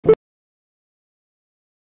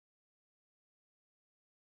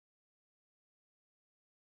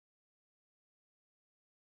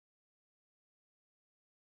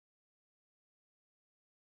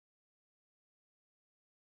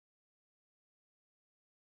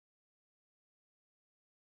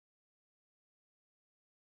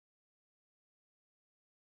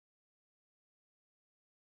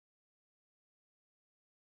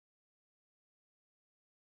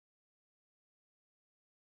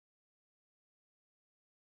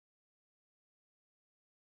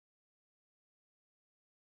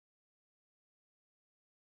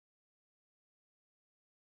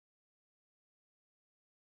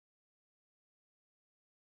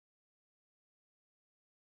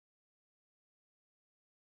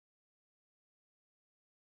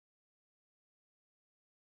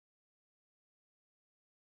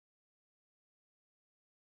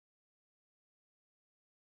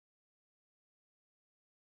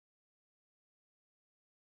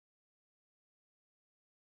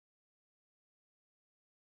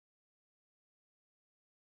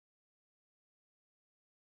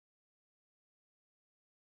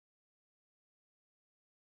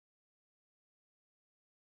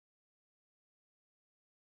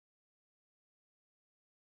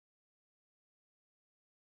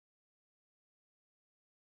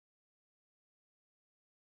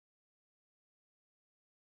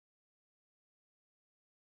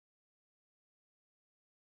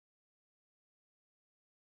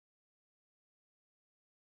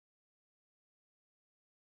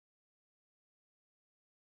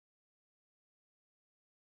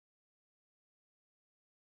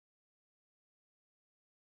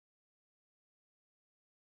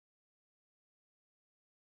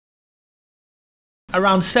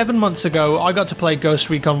Around 7 months ago, I got to play Ghost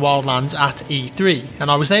Recon Wildlands at E3, and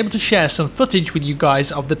I was able to share some footage with you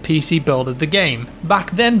guys of the PC build of the game.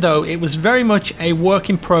 Back then though, it was very much a work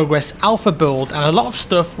in progress alpha build, and a lot of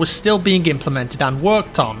stuff was still being implemented and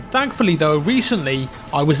worked on. Thankfully though, recently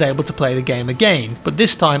I was able to play the game again, but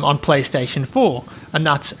this time on PlayStation 4, and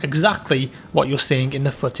that's exactly what you're seeing in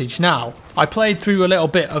the footage now. I played through a little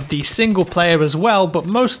bit of the single player as well, but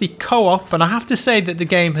mostly co-op, and I have to say that the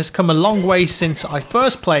game has come a long way since I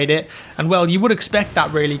first played it, and well, you would expect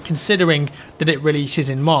that really, considering that it releases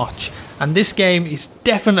in March, and this game is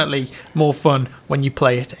definitely more fun when you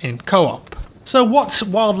play it in co-op. So what's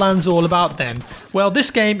Wildlands all about then? Well,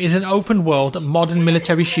 this game is an open world modern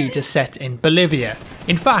military shooter set in Bolivia.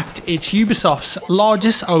 In fact, it's Ubisoft's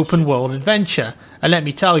largest open world adventure, and let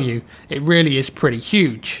me tell you, it really is pretty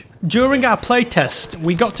huge. During our playtest,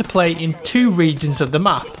 we got to play in 2 regions of the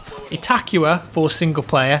map, Itacua for single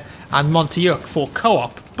player and Montayuk for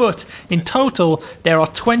co-op, but in total there are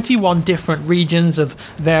 21 different regions of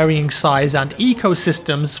varying size and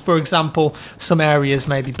ecosystems. For example, some areas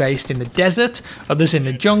may be based in the desert, others in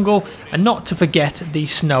the jungle, and not to forget the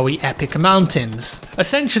snowy epic mountains.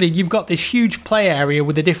 Essentially, you've got this huge play area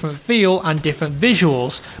with a different feel and different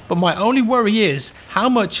visuals, but my only worry is how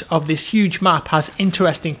much of this huge map has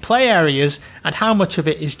interesting play areas and how much of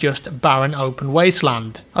it is just barren open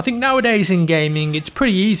wasteland. I think nowadays in gaming it's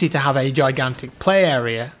pretty easy to have a gigantic play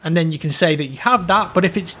area, and then you can say that you have that, but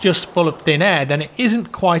if it's just full of thin air then it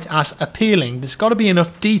isn't quite as appealing. There's got to be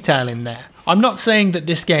enough detail in there. I'm not saying that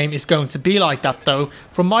this game is going to be like that though.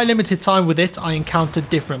 From my limited time with it, I encountered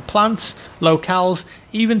different plants, locales,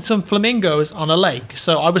 even some flamingos on a lake,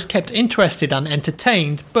 so I was kept interested and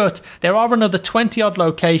entertained, but there are another 20 odd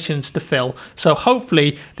locations to fill, so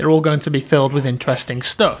hopefully they're all going to be filled with interesting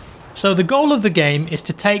stuff. So the goal of the game is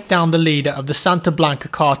to take down the leader of the Santa Blanca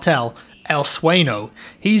cartel, El Sueno.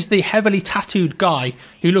 He's the heavily tattooed guy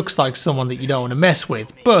who looks like someone that you don't want to mess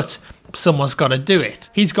with, but someone's got to do it.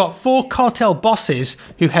 He's got 4 cartel bosses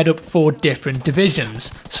who head up 4 different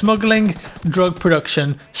divisions: smuggling, drug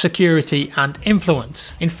production, security and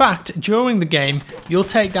influence. In fact, during the game you'll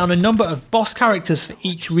take down a number of boss characters for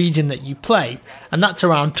each region that you play, and that's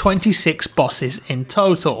around 26 bosses in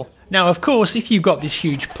total. Now of course, if you've got this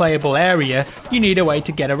huge playable area, you need a way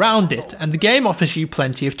to get around it, and the game offers you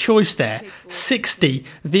plenty of choice there. 60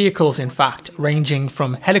 vehicles in fact, ranging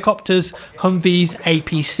from helicopters, Humvees,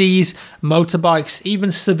 APCs, motorbikes,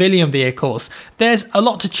 even civilian vehicles. There's a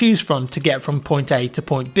lot to choose from to get from point A to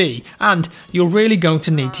point B, and you're really going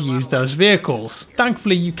to need to use those vehicles.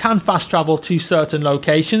 Thankfully you can fast travel to certain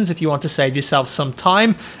locations if you want to save yourself some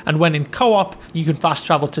time, and when in co-op you can fast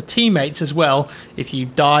travel to teammates as well if you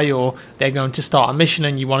die or they're going to start a mission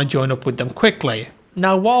and you want to join up with them quickly.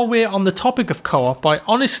 Now while we're on the topic of co-op, I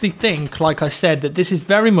honestly think, like I said, that this is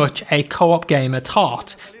very much a co-op game at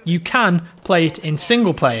heart. You can play it in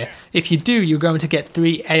single player. If you do, you're going to get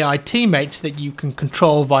 3 AI teammates that you can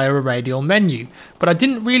control via a radial menu, but I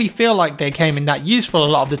didn't really feel like they came in that useful a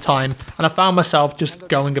lot of the time, and I found myself just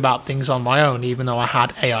going about things on my own even though I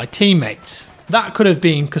had AI teammates. That could have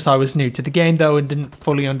been because I was new to the game though and didn't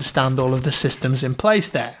fully understand all of the systems in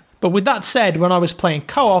place there. But with that said, when I was playing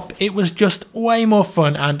co-op, it was just way more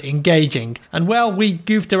fun and engaging. And well, we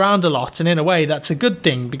goofed around a lot, and in a way that's a good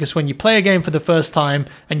thing, because when you play a game for the first time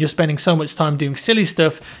and you're spending so much time doing silly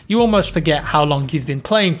stuff, you almost forget how long you've been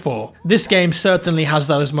playing for. This game certainly has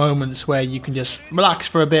those moments where you can just relax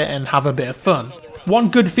for a bit and have a bit of fun.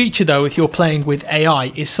 One good feature though if you're playing with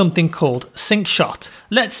AI is something called sync shot.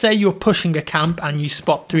 Let's say you're pushing a camp and you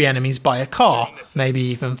spot 3 enemies by a car, maybe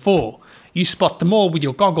even 4. You spot them all with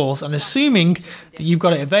your goggles, and assuming that you've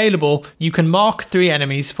got it available, you can mark 3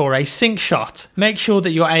 enemies for a sync shot. Make sure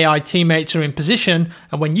that your AI teammates are in position,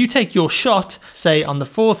 and when you take your shot, say on the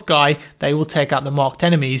 4th guy, they will take out the marked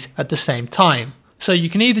enemies at the same time. So you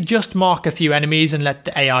can either just mark a few enemies and let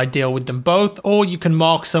the AI deal with them both, or you can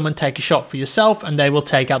mark some and take a shot for yourself and they will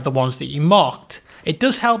take out the ones that you marked. It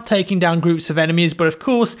does help taking down groups of enemies, but of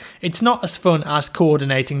course it's not as fun as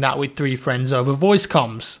coordinating that with 3 friends over voice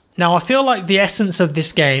comms. Now I feel like the essence of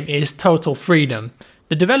this game is total freedom.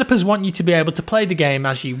 The developers want you to be able to play the game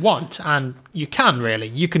as you want, and you can really.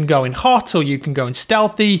 You can go in hot or you can go in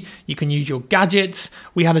stealthy, you can use your gadgets.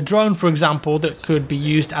 We had a drone for example that could be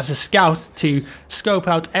used as a scout to scope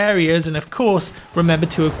out areas, and of course remember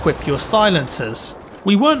to equip your silencers.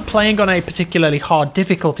 We weren't playing on a particularly hard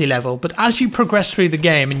difficulty level, but as you progress through the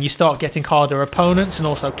game and you start getting harder opponents and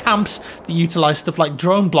also camps that utilise stuff like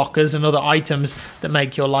drone blockers and other items that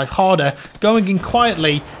make your life harder, going in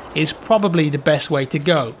quietly is probably the best way to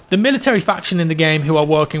go. The military faction in the game who are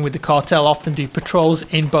working with the cartel often do patrols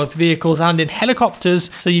in both vehicles and in helicopters,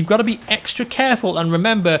 so you've got to be extra careful and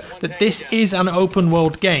remember that this is an open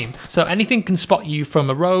world game, so anything can spot you from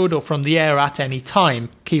a road or from the air at any time.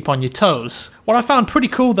 Keep on your toes. What I found pretty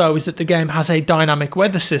cool though is that the game has a dynamic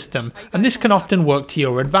weather system, and this can often work to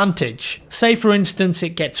your advantage. Say for instance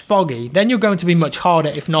it gets foggy, then you're going to be much harder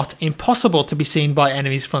if not impossible to be seen by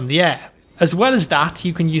enemies from the air. As well as that,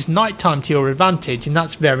 you can use nighttime to your advantage, and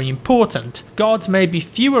that's very important. Guards may be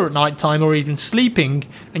fewer at nighttime or even sleeping,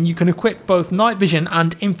 and you can equip both night vision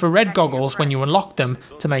and infrared goggles when you unlock them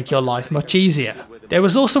to make your life much easier. There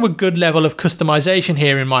was also a good level of customization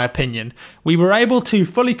here in my opinion. We were able to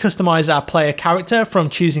fully customize our player character from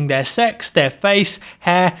choosing their sex, their face,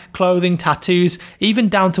 hair, clothing, tattoos, even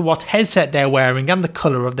down to what headset they're wearing and the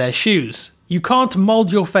colour of their shoes. You can't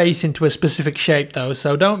mould your face into a specific shape though,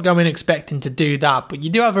 so don't go in expecting to do that, but you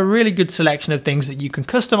do have a really good selection of things that you can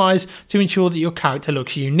customize to ensure that your character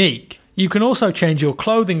looks unique. You can also change your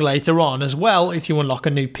clothing later on as well if you unlock a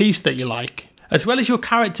new piece that you like. As well as your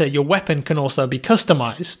character, your weapon can also be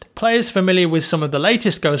customised. Players familiar with some of the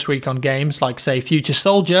latest Ghost Recon games, like say Future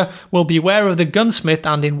Soldier, will be aware of the gunsmith,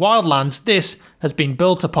 and in Wildlands this has been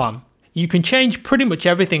built upon. You can change pretty much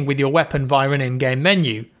everything with your weapon via an in-game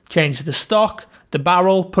menu. Change the stock, the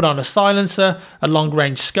barrel, put on a silencer, a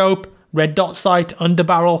long-range scope, red dot sight,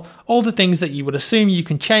 underbarrel, all the things that you would assume you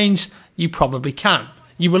can change, you probably can.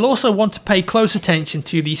 You will also want to pay close attention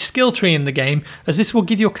to the skill tree in the game, as this will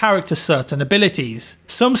give your character certain abilities.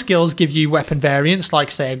 Some skills give you weapon variants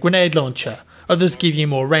like say a grenade launcher, others give you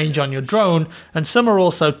more range on your drone, and some are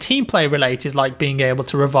also team play related like being able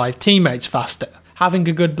to revive teammates faster. Having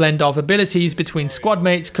a good blend of abilities between squad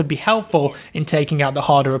mates could be helpful in taking out the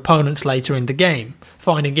harder opponents later in the game.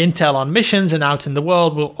 Finding intel on missions and out in the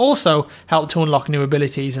world will also help to unlock new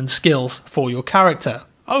abilities and skills for your character.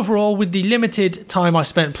 Overall, with the limited time I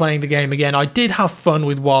spent playing the game again, I did have fun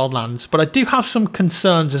with Wildlands, but I do have some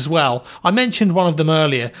concerns as well. I mentioned one of them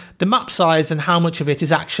earlier, the map size and how much of it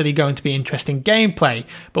is actually going to be interesting gameplay,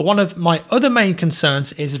 but one of my other main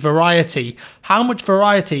concerns is variety. How much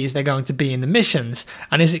variety is there going to be in the missions,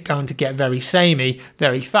 and is it going to get very samey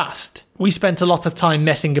very fast? We spent a lot of time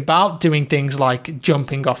messing about, doing things like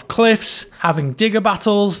jumping off cliffs, having digger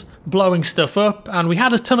battles, blowing stuff up, and we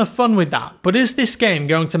had a ton of fun with that. But is this game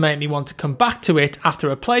going to make me want to come back to it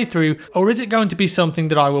after a playthrough, or is it going to be something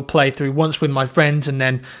that I will play through once with my friends and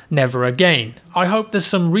then never again? I hope there's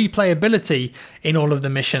some replayability in all of the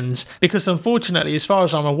missions, because unfortunately, as far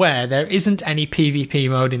as I'm aware, there isn't any PvP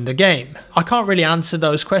mode in the game. I can't really answer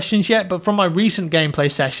those questions yet, but from my recent gameplay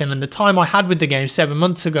session and the time I had with the game 7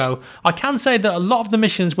 months ago, I can say that a lot of the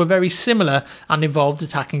missions were very similar and involved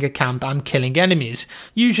attacking a camp and killing enemies,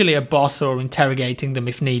 usually a boss or interrogating them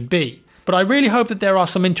if need be. But I really hope that there are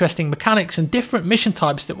some interesting mechanics and different mission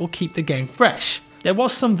types that will keep the game fresh. There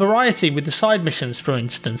was some variety with the side missions, for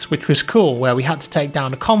instance, which was cool, where we had to take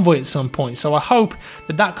down a convoy at some point, so I hope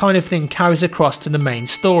that that kind of thing carries across to the main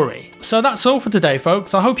story. So that's all for today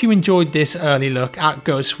folks. I hope you enjoyed this early look at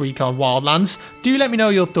Ghost Recon Wildlands. Do let me know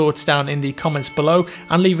your thoughts down in the comments below,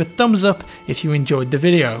 and leave a thumbs up if you enjoyed the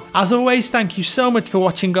video. As always, thank you so much for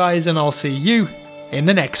watching guys, and I'll see you in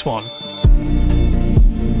the next one.